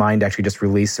 Like DeepMind actually just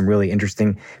released some really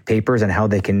interesting papers on how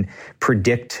they can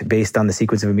predict, based on the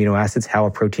sequence of amino acids, how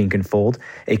a protein can fold.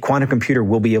 A quantum computer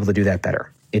will be able to do that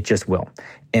better. It just will.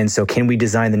 And so can we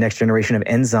design the next generation of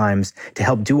enzymes to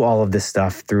help do all of this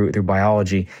stuff through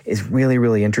biology is really,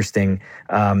 really interesting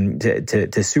to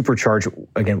supercharge,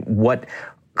 again, what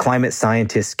climate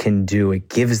scientists can do. It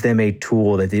gives them a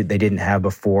tool that they didn't have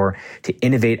before to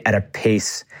innovate at a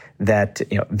pace that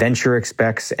venture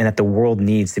expects and that the world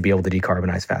needs to be able to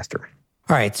decarbonize faster.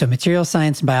 All right, so material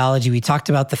science and biology. We talked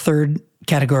about the third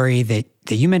category that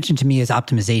you mentioned to me is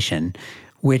optimization,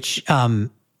 which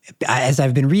as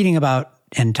I've been reading about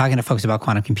and talking to folks about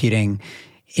quantum computing,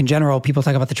 in general, people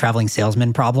talk about the traveling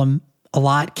salesman problem a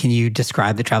lot. Can you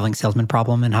describe the traveling salesman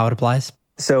problem and how it applies?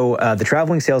 So the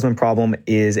traveling salesman problem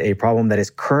is a problem that is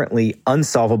currently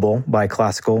unsolvable by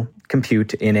classical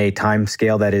compute in a time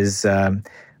scale that is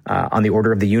on the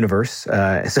order of the universe.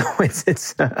 So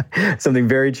it's something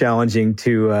very challenging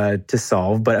to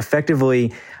solve. But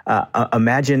effectively,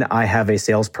 imagine I have a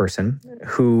salesperson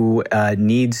who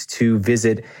needs to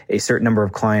visit a certain number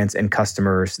of clients and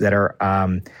customers that are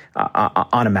on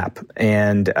a map.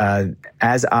 And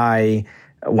as I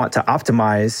want to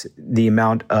optimize the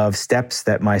amount of steps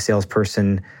that my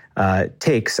salesperson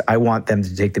takes, I want them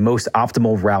to take the most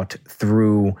optimal route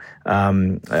through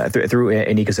an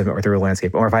ecosystem or through a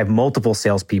landscape. Or if I have multiple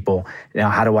salespeople, now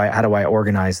how do I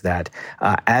organize that?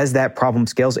 As that problem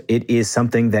scales, it is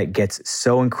something that gets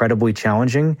so incredibly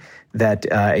challenging that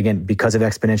again, because of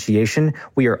exponentiation,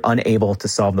 we are unable to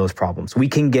solve those problems. We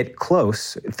can get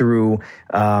close through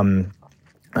our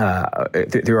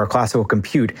classical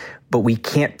compute, but we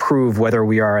can't prove whether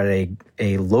we are at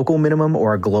a local minimum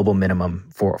or a global minimum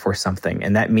for something.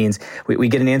 And that means we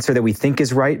get an answer that we think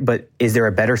is right, but is there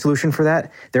a better solution for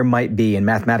that? There might be, and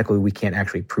mathematically we can't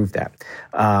actually prove that.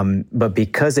 But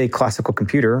because a classical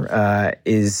computer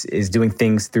is doing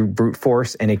things through brute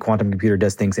force and a quantum computer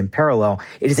does things in parallel,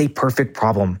 it is a perfect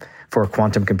problem for a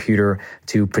quantum computer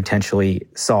to potentially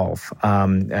solve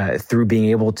through being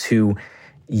able to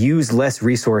use less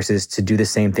resources to do the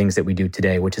same things that we do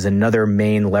today, which is another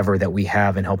main lever that we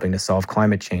have in helping to solve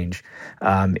climate change,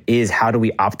 is how do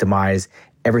we optimize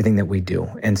everything that we do.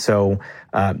 And so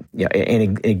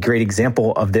a great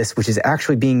example of this, which is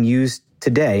actually being used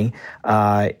today,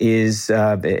 is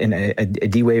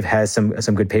D-Wave has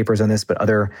some good papers on this, but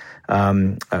other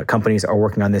companies are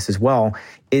working on this as well,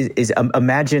 is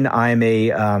imagine I'm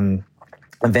a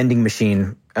vending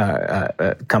machine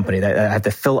company that I have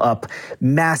to fill up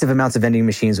massive amounts of vending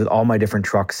machines with all my different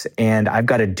trucks. And I've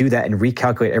got to do that and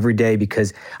recalculate every day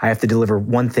because I have to deliver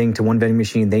one thing to one vending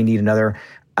machine. They need another.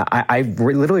 I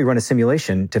literally run a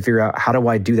simulation to figure out how do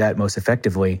I do that most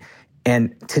effectively.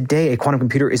 And today, a quantum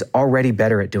computer is already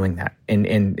better at doing that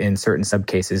in certain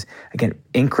subcases. Again,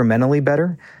 incrementally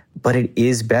better, but it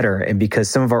is better. And because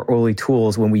some of our early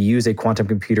tools, when we use a quantum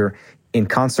computer in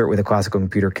concert with a classical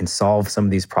computer, can solve some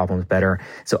of these problems better.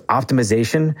 So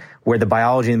optimization, where the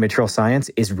biology and the material science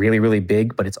is really, really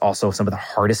big, but it's also some of the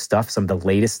hardest stuff, some of the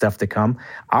latest stuff to come.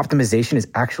 Optimization is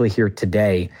actually here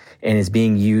today and is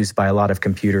being used by a lot of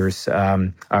computers,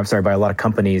 by a lot of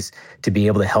companies to be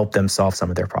able to help them solve some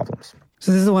of their problems.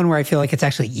 So this is the one where I feel like it's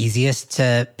actually easiest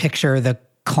to picture the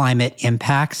climate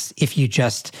impacts if you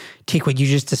just take what you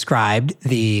just described,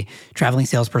 the traveling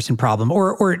salesperson problem,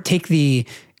 or take the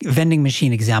vending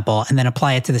machine example and then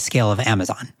apply it to the scale of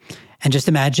Amazon. And just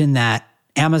imagine that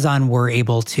Amazon were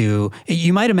able to,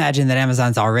 you might imagine that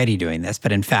Amazon's already doing this,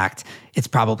 but in fact, it's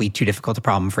probably too difficult a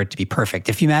problem for it to be perfect.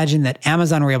 If you imagine that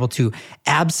Amazon were able to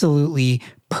absolutely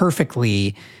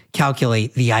perfectly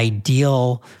calculate the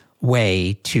ideal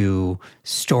way to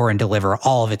store and deliver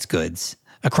all of its goods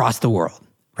across the world,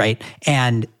 right?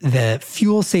 And the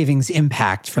fuel savings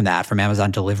impact from that, from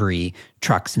Amazon delivery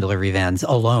trucks and delivery vans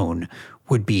alone,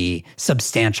 would be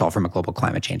substantial from a global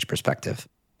climate change perspective.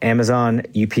 Amazon,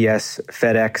 UPS,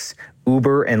 FedEx,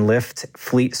 Uber and Lyft,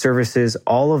 fleet services,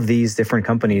 all of these different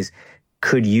companies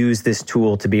could use this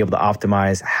tool to be able to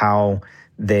optimize how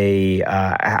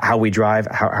we drive,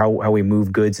 how we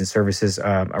move goods and services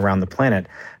around the planet.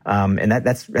 And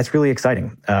that's really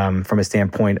exciting from a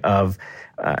standpoint of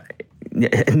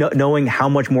knowing how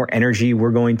much more energy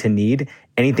we're going to need.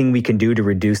 Anything we can do to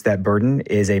reduce that burden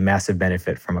is a massive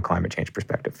benefit from a climate change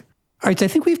perspective. All right, so I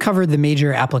think we've covered the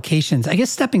major applications. I guess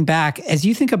stepping back, as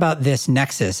you think about this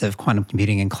nexus of quantum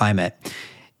computing and climate,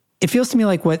 it feels to me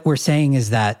like what we're saying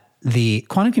is that the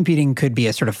quantum computing could be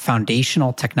a sort of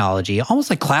foundational technology,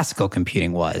 almost like classical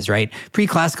computing was, right?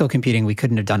 Pre-classical computing, we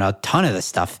couldn't have done a ton of this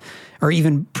stuff, or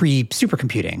even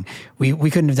pre-supercomputing. We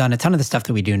couldn't have done a ton of the stuff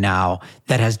that we do now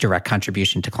that has direct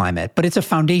contribution to climate. But it's a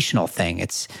foundational thing.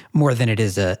 It's more than it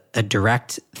is a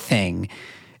direct thing.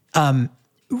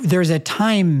 There's a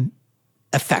time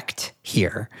effect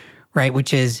here, right?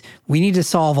 Which is we need to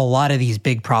solve a lot of these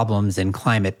big problems in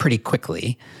climate pretty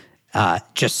quickly,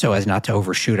 just so as not to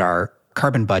overshoot our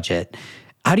carbon budget.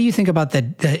 How do you think about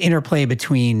the interplay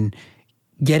between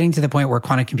getting to the point where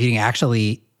quantum computing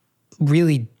actually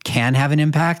really can have an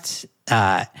impact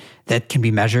that can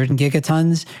be measured in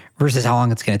gigatons versus how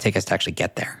long it's going to take us to actually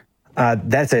get there?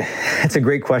 That's a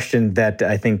great question that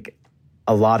I think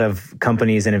a lot of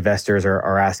companies and investors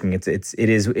are asking. It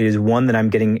is one that I'm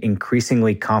getting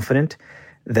increasingly confident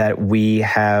that we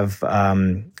have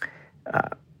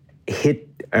hit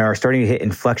are starting to hit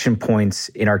inflection points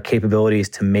in our capabilities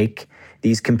to make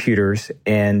these computers,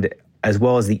 and as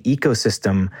well as the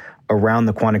ecosystem around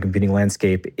the quantum computing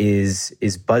landscape is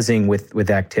buzzing with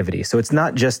activity. So it's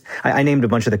not just, I named a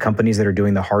bunch of the companies that are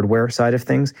doing the hardware side of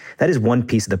things. That is one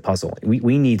piece of the puzzle.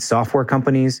 We need software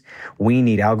companies. We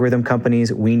need algorithm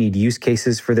companies. We need use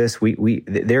cases for this.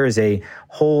 There is a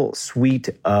whole suite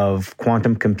of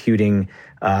quantum computing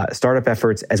startup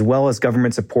efforts, as well as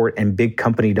government support and big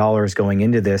company dollars going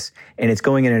into this. And it's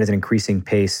going in at an increasing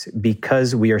pace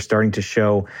because we are starting to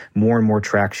show more and more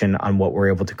traction on what we're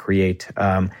able to create.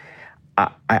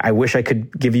 I wish I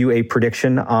could give you a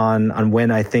prediction on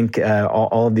when I think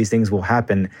all of these things will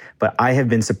happen, but I have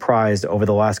been surprised over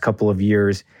the last couple of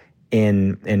years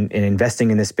in investing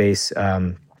in this space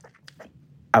of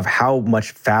how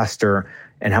much faster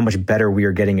and how much better we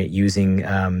are getting at using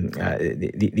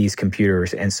these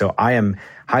computers. And so I am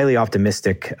highly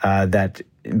optimistic that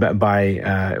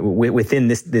within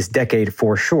this decade,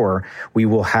 for sure, we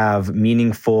will have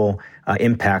meaningful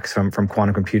impacts from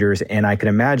quantum computers. And I can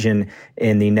imagine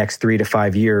in the next 3 to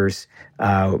 5 years,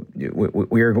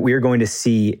 we are going to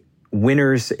see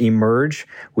winners emerge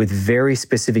with very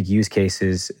specific use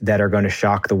cases that are going to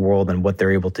shock the world and what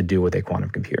they're able to do with a quantum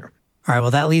computer. All right,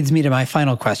 well, that leads me to my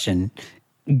final question.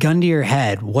 Gun to your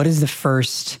head, what is the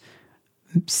first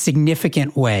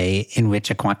significant way in which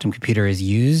a quantum computer is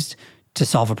used to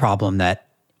solve a problem that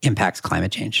impacts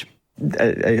climate change?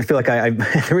 I feel like I'm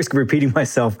at the risk of repeating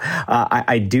myself.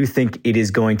 I do think it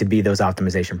is going to be those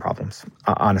optimization problems,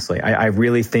 honestly. I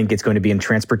really think it's going to be in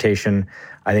transportation.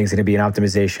 I think it's going to be in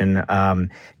optimization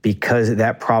because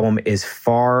that problem is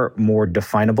far more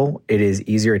definable. It is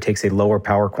easier. It takes a lower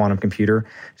power quantum computer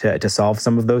to solve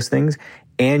some of those things.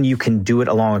 And you can do it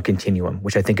along a continuum,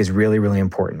 which I think is really, really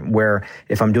important, where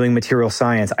if I'm doing material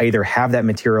science, I either have that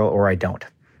material or I don't.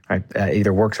 Right?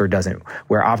 Either works or doesn't.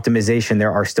 Where optimization,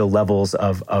 there are still levels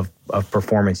of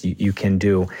performance you can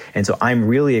do. And so I'm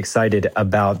really excited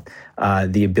about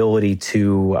the ability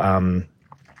to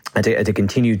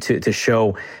continue to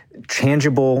show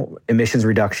tangible emissions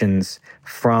reductions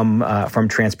from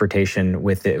transportation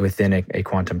within a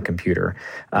quantum computer.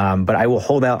 But I will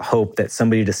hold out hope that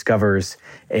somebody discovers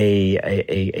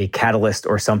a catalyst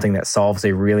or something that solves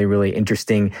a really, really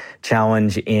interesting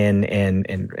challenge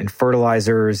in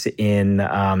fertilizers, in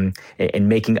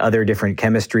making other different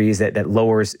chemistries that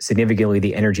lowers significantly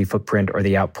the energy footprint or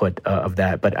the output of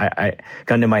that. But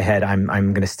gun to my head, I'm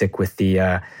going to stick with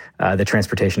the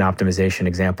transportation optimization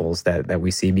examples that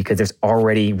we see, because there's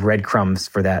already breadcrumbs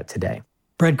for that today.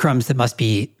 Breadcrumbs that must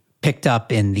be picked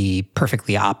up in the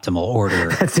perfectly optimal order.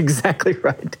 That's exactly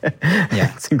right. Yeah,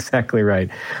 that's exactly right.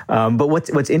 But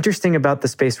what's interesting about the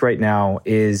space right now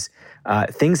is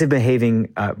things have been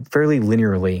behaving fairly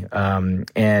linearly.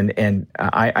 And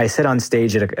I said on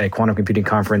stage at a quantum computing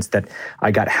conference that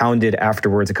I got hounded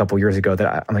afterwards a couple years ago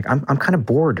that I'm kind of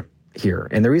bored here.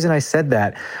 And the reason I said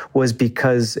that was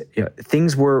because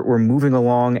things were moving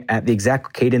along at the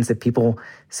exact cadence that people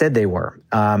said they were.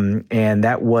 And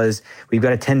that was, we've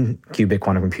got a 10-qubit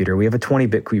quantum computer, we have a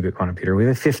 20-bit qubit quantum computer, we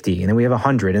have a 50, and then we have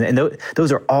 100. And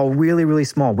those are all really, really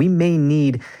small. We may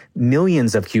need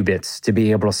millions of qubits to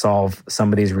be able to solve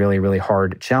some of these really, really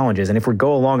hard challenges. And if we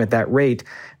go along at that rate,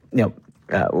 we're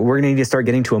going to need to start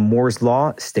getting to a Moore's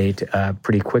Law state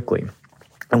pretty quickly.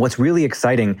 And what's really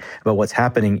exciting about what's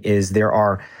happening is there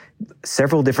are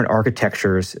several different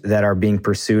architectures that are being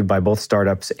pursued by both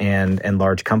startups and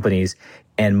large companies.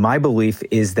 And my belief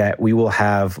is that we will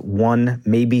have one,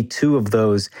 maybe two of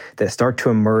those that start to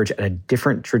emerge at a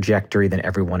different trajectory than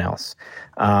everyone else.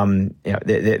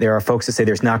 There are folks that say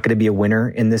there's not going to be a winner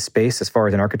in this space as far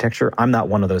as an architecture. I'm not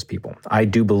one of those people. I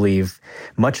do believe,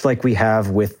 much like we have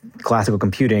with classical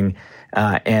computing,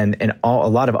 and a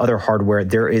lot of other hardware,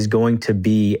 there is going to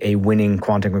be a winning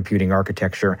quantum computing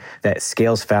architecture that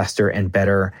scales faster and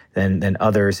better than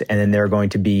others. And then there are going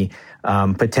to be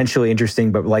potentially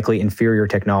interesting but likely inferior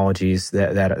technologies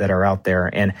that are out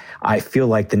there. And I feel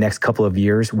like the next couple of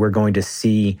years, we're going to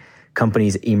see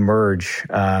companies emerge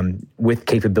with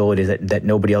capabilities that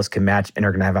nobody else can match and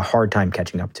are going to have a hard time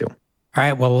catching up to. All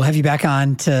right. Well, we'll have you back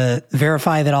on to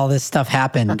verify that all this stuff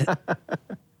happened.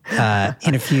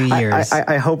 In a few years.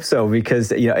 I hope so,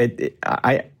 because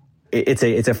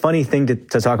it's a funny thing to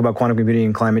talk about quantum computing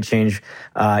and climate change,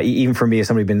 even for me as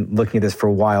somebody who's been looking at this for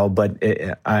a while. But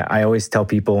I always tell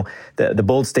people the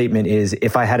bold statement is,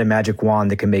 if I had a magic wand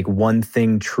that can make one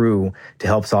thing true to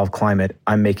help solve climate,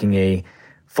 I'm making a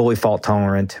fully fault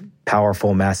tolerant,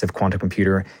 powerful, massive quantum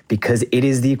computer, because it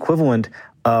is the equivalent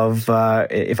of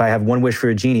if I have one wish for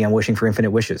a genie, I'm wishing for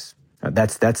infinite wishes.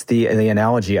 That's the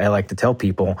analogy I like to tell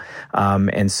people,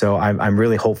 and so I'm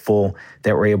really hopeful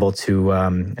that we're able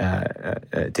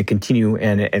to continue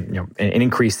and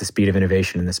increase the speed of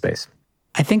innovation in this space.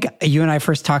 I think you and I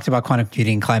first talked about quantum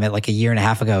computing and climate like a year and a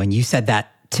half ago, and you said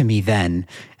that to me then,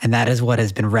 and that is what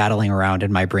has been rattling around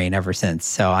in my brain ever since.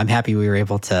 So I'm happy we were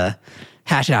able to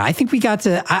hash it out. I think we got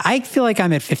to. I feel like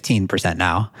I'm at 15%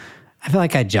 now. I feel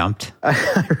like I jumped.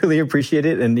 I really appreciate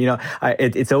it. And,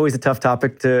 it's always a tough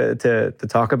topic to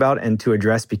talk about and to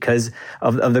address because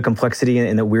of the complexity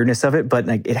and the weirdness of it. But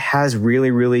it has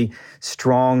really, really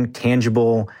strong,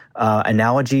 tangible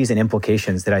analogies and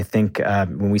implications that I think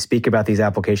when we speak about these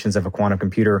applications of a quantum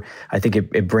computer, I think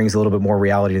it brings a little bit more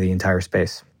reality to the entire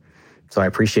space. So I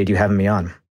appreciate you having me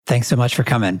on. Thanks so much for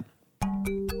coming.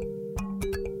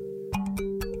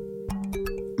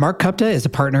 Mark Kupta is a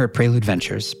partner at Prelude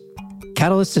Ventures.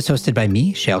 Catalyst is hosted by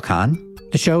me, Shayle Kann.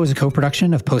 The show is a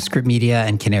co-production of Postscript Media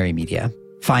and Canary Media.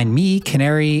 Find me,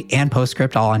 Canary, and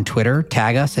Postscript all on Twitter.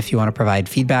 Tag us if you want to provide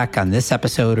feedback on this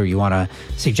episode or you want to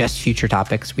suggest future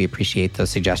topics. We appreciate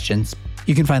those suggestions.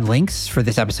 You can find links for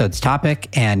this episode's topic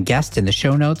and guest in the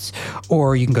show notes,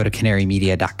 or you can go to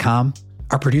canarymedia.com.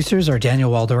 Our producers are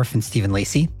Daniel Waldorf and Stephen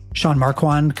Lacey. Sean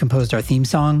Marquand composed our theme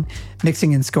song.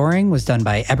 Mixing and scoring was done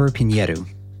by Eber Pinheiro.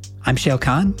 I'm Shayle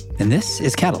Kann, and this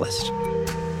is Catalyst.